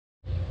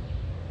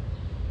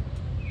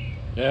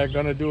Yeah,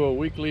 gonna do a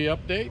weekly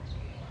update.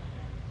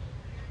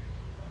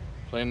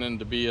 Planning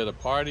to be at a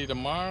party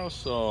tomorrow,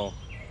 so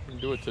we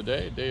can do it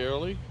today, a day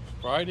early,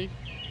 Friday,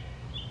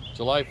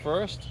 July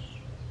 1st.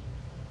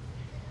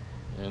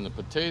 And the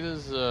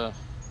potatoes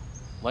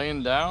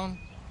laying down.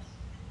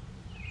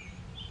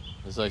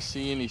 As I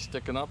see any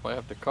sticking up, I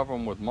have to cover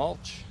them with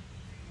mulch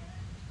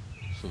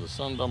so the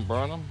sun don't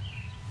burn them.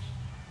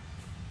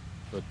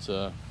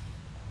 But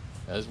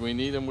as we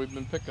need them, we've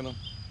been picking them.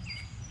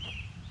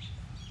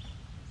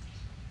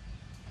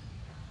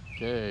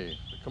 Okay,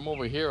 come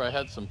over here. I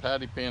had some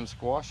patty pan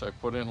squash I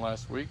put in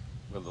last week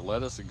with the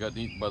lettuce. It got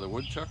eaten by the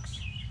woodchucks.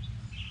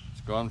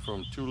 It's gone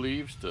from 2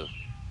 leaves to a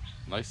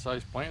nice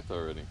sized plant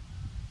already.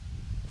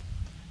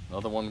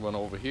 Another one went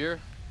over here.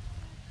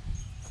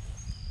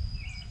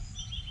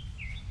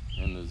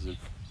 And the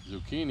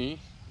zucchini is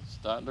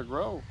starting to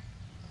grow.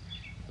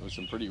 There was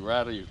some pretty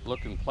ratty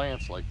looking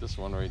plants like this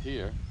one right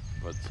here,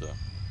 but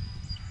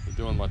they're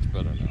doing much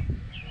better now.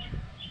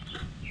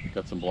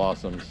 Got some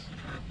blossoms,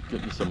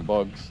 getting some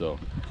bugs, so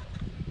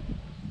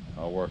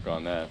I'll work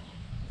on that.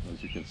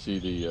 As you can see,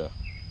 the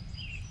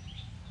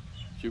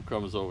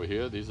cucumbers over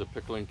here, these are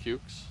pickling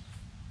cukes.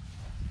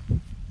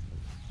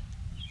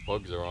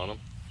 Bugs are on them.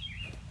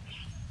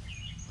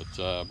 But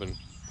I've been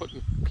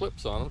putting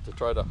clips on them to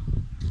try to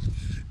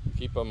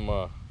keep them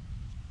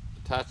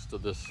attached to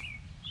this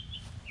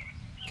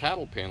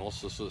cattle panel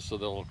so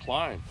they'll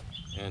climb.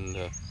 And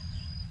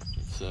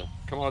it's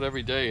come out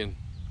every day and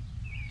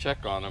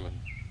check on them, and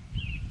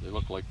they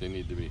look like they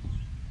need to be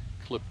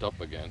clipped up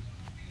again.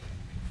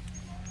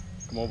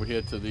 Come over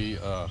here to the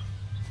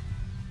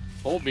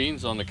pole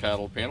beans on the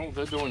cattle panel.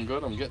 They're doing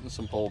good. I'm getting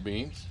some pole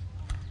beans.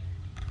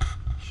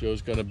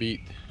 Show's gonna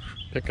be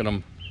picking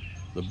them,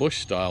 the bush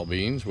style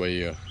beans, where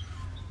there's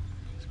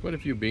quite a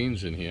few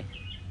beans in here.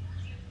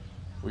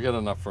 We got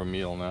enough for a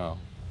meal now.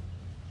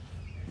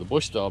 The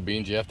bush style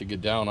beans, you have to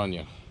get down on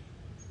you.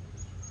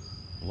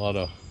 A lot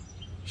of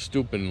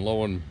stooping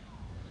low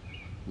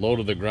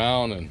to the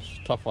ground, and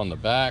tough on the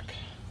back.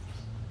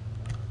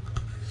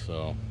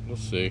 So we'll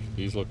see.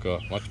 These look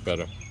much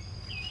better.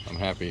 I'm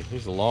happy.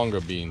 These are longer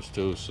beans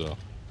too, so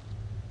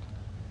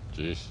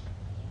geez,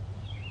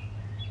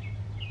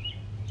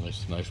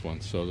 nice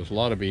ones. So there's a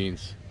lot of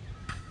beans,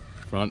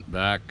 front,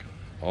 back,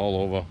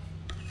 all over.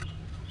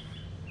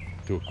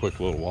 Do a quick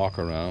little walk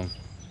around.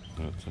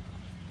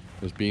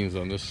 There's beans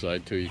on this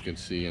side too, you can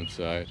see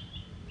inside.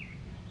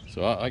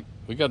 So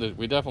we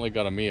definitely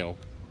got a meal.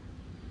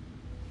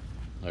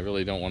 I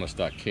really don't want to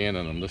start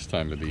canning them this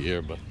time of the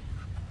year, but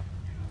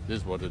it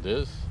is what it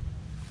is.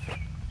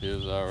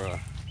 Here's our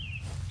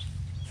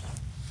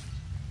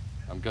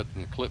I'm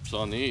getting clips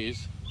on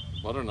these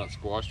butternut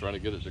squash, trying to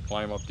get it to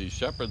climb up these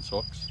shepherd's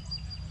hooks.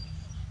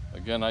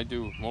 Again, I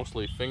do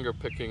mostly finger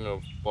picking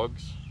of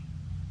bugs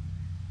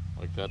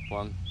like that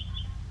one.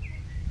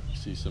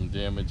 See some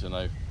damage, and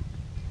I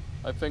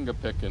finger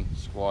pick and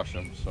squash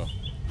them, so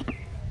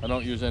I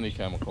don't use any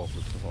chemicals.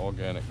 It's an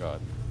organic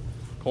garden.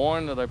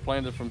 Corn that I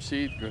planted from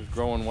seed is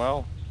growing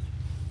well.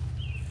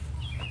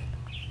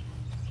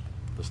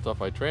 The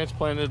stuff I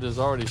transplanted is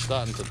already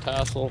starting to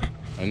tassel.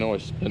 I know I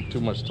spent too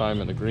much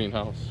time in the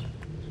greenhouse,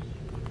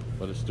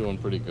 but it's doing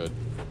pretty good.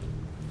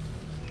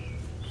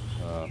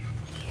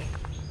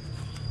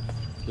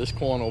 This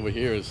corn over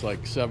here is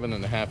like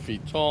 7.5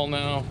 feet tall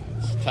now.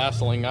 It's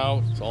tasseling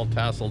out. It's all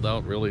tasseled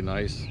out really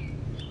nice.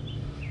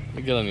 Let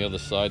me get on the other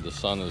side. The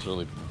sun is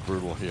really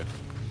brutal here.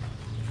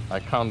 I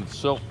counted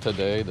silk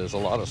today. There's a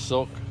lot of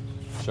silk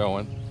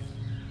showing,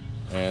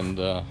 and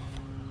I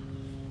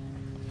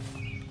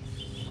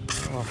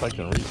don't know if I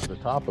can reach the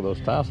top of those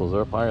tassels.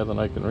 They're up higher than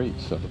I can reach,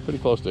 so they're pretty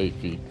close to 8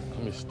 feet.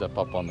 Let me step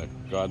up on the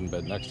garden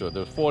bed next to it.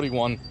 There's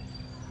 41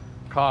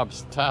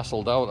 cobs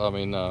tasseled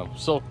out,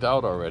 silked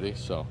out already,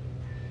 so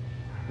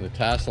the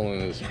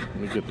tasseling is, let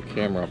me get the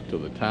camera up to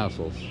the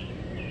tassels.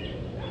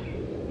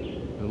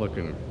 They're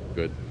looking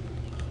good.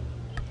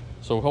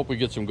 So we hope we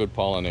get some good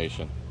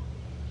pollination.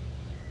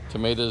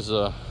 Tomatoes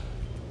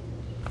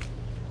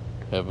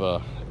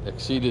have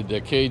exceeded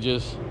their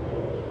cages.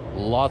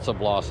 Lots of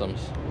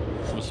blossoms.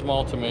 Some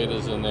small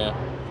tomatoes in there.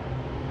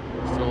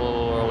 Still a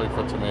little early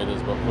for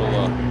tomatoes, but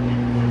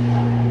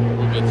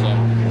we'll get some.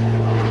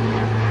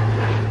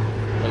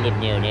 I live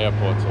near an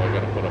airport, so I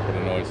gotta put up with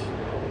the noise.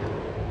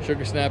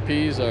 Sugar snap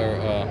peas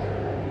are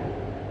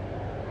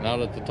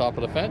now at the top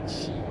of the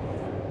fence.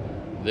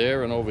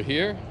 There and over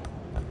here.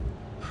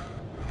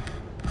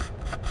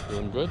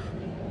 Doing good.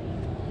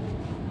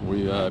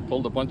 We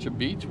pulled a bunch of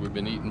beets. We've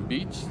been eating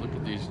beets. Look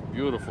at these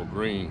beautiful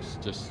greens,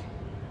 just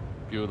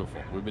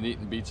beautiful. We've been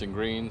eating beets and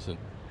greens, and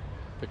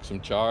picked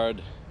some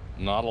chard.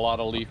 Not a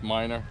lot of leaf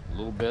miner, a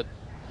little bit.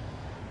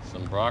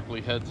 Some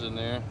broccoli heads in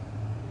there.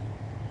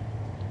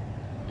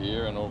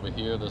 Here and over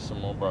here, there's some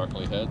more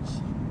broccoli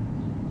heads.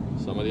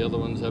 Some of the other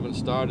ones haven't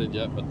started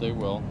yet, but they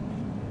will.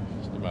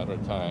 Just a matter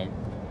of time.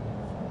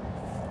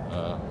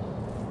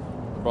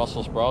 The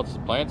Brussels sprouts, the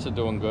plants are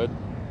doing good.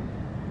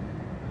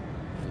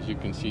 As you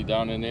can see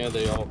down in there,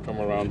 they all come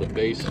around the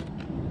base of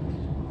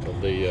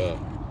the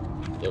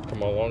they'll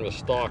come along the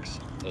stalks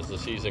as the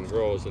season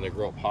grows, and they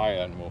grow up higher,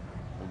 and we'll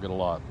get a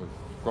lot. We've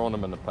grown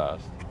them in the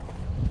past.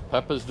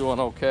 Pepper's doing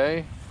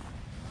okay.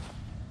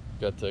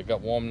 Got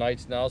warm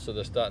nights now, so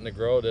they're starting to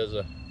grow. There's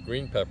a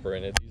green pepper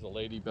in it. These are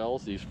Lady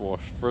Bells, these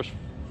first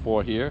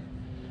four here.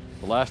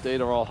 The last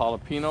 8 are all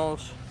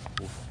jalapenos.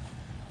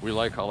 We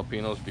like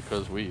jalapenos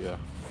because we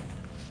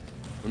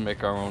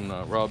make our own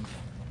rubs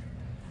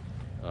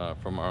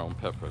from our own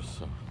peppers.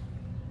 So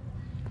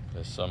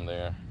there's some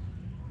there,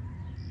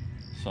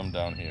 some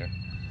down here.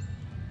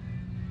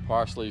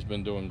 Parsley's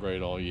been doing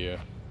great all year.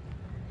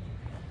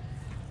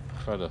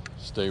 Try to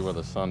stay where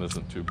the sun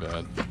isn't too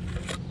bad.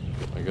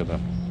 I got a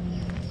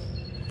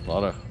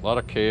lot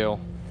of kale,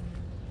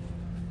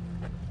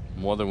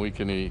 more than we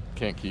can eat.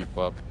 Can't keep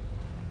up.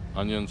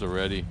 Onions are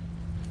ready.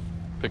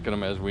 Picking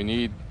them as we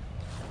need.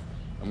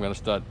 I'm gonna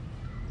start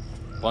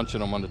bunching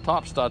them on the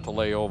top. Start to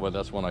lay over.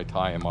 That's when I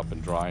tie them up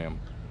and dry them.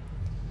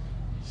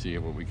 See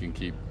what we can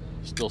keep.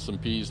 Still some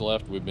peas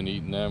left. We've been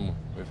eating them.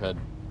 We've had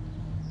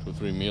 2 or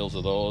 3 meals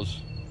of those.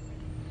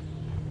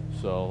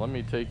 So let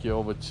me take you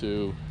over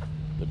to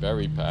the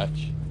berry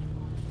patch.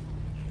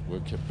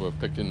 We're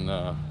picking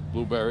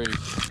blueberries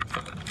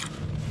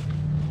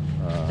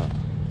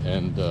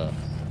and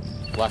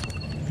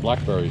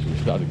blackberries. We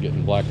started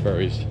getting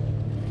blackberries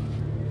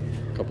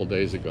a couple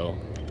days ago,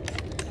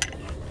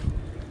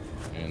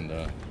 and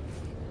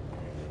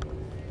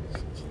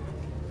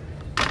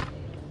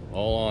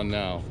all on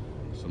now.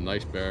 Some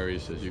nice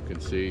berries, as you can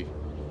see.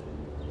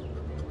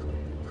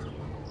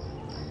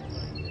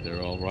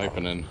 They're all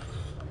ripening.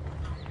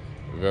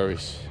 Very,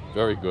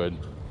 very good.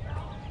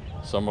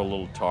 Some are a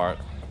little tart.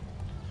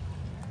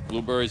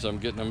 Blueberries, I'm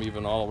getting them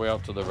even all the way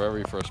up to the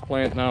very first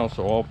plant now,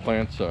 so all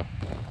plants are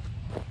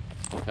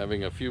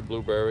having a few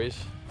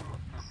blueberries.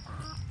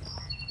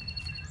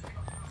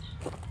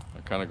 I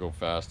kind of go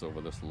fast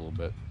over this a little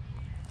bit.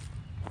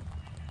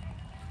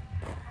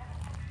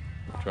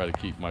 Try to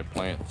keep my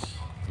plants,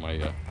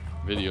 my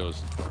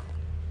videos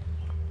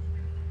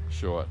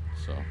short.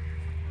 So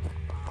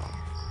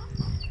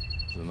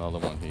there's another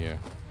one here.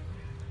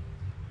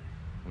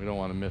 We don't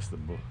want to miss the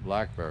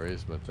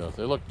blackberries, but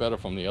they look better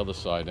from the other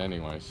side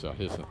anyway. So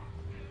here's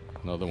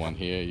another one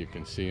here. You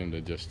can see them.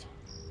 They're just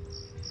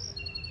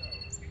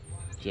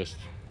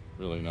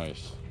really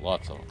nice.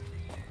 Lots of them.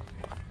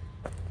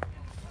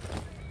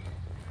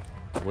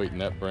 Waiting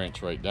that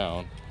branch right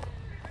down.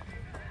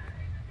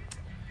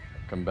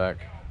 Come back.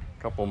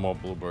 A couple more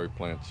blueberry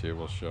plants here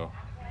we'll show.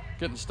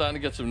 Starting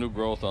to get some new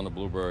growth on the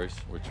blueberries,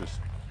 which is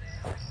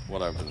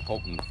what I've been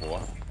hoping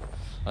for.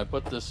 I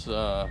put this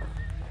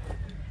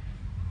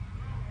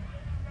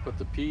put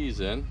the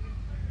peas in,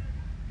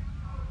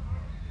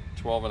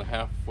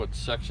 12.5-foot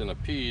section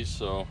of peas,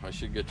 so I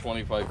should get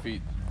 25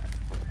 feet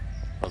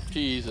of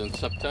peas in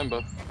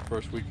September,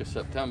 first week of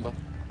September.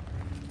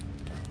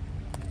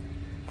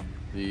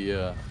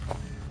 If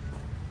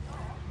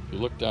you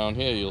look down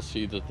here, you'll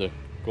see that the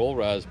gold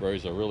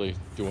raspberries are really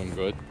doing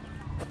good,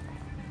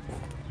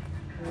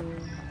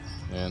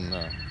 and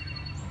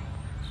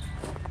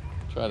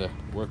try to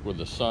work with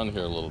the sun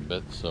here a little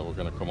bit. So we're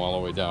going to come all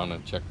the way down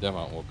and check them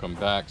out. We'll come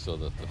back so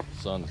that the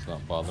sun's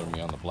not bothering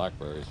me on the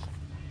blackberries.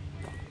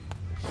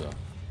 So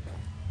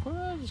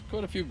well, there's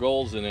quite a few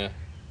golds in there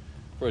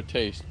for a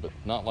taste, but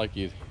not like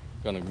you're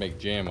going to make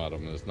jam out of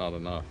them. There's not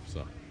enough.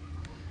 So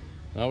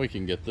now we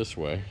can get this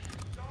way.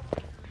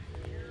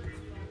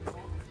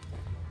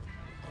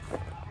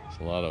 It's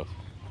a lot of,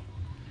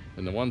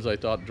 and the ones I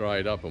thought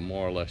dried up are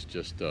more or less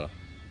just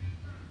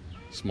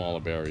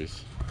smaller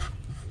berries.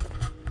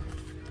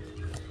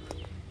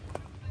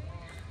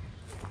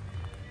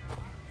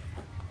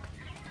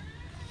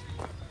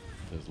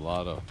 There's a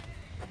lot of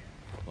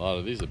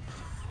these are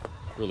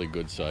really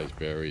good sized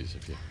berries.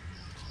 If you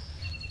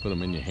put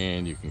them in your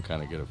hand, you can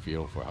kind of get a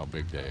feel for how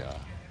big they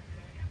are.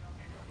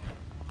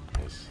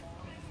 There's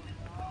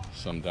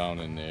some down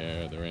in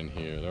there. They're in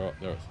here.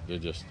 They're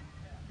just,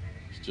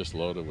 it's just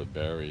loaded with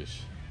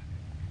berries.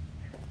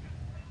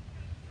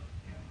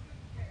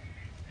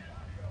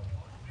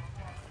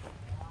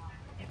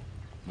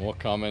 More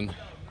coming.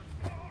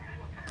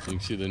 You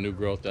can see the new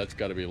growth. That's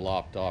got to be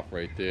lopped off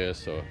right there,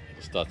 so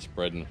it'll start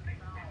spreading.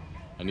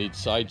 I need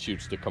side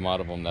shoots to come out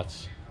of them.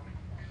 That's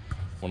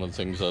one of the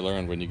things I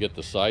learned. When you get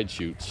the side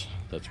shoots,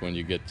 that's when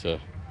you get to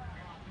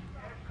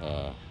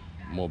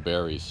more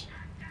berries.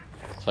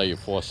 That's how you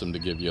force them to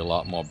give you a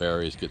lot more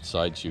berries, get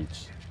side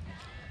shoots.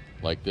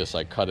 Like this,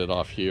 I cut it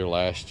off here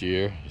last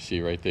year, you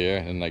see right there,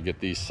 and I get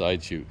these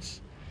side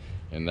shoots.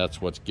 And that's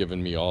what's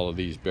given me all of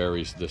these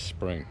berries this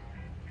spring.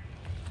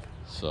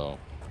 So,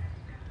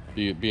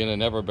 being an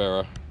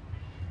everbearer,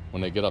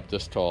 when they get up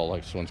this tall,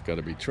 like this one's got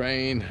to be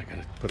trained. I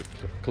got to put a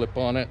clip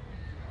on it,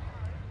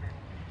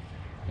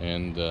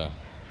 and then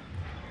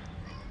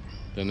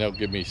they'll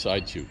give me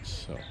side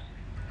shoots. So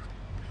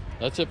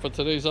that's it for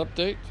today's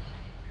update,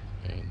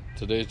 and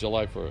today's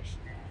July 1st.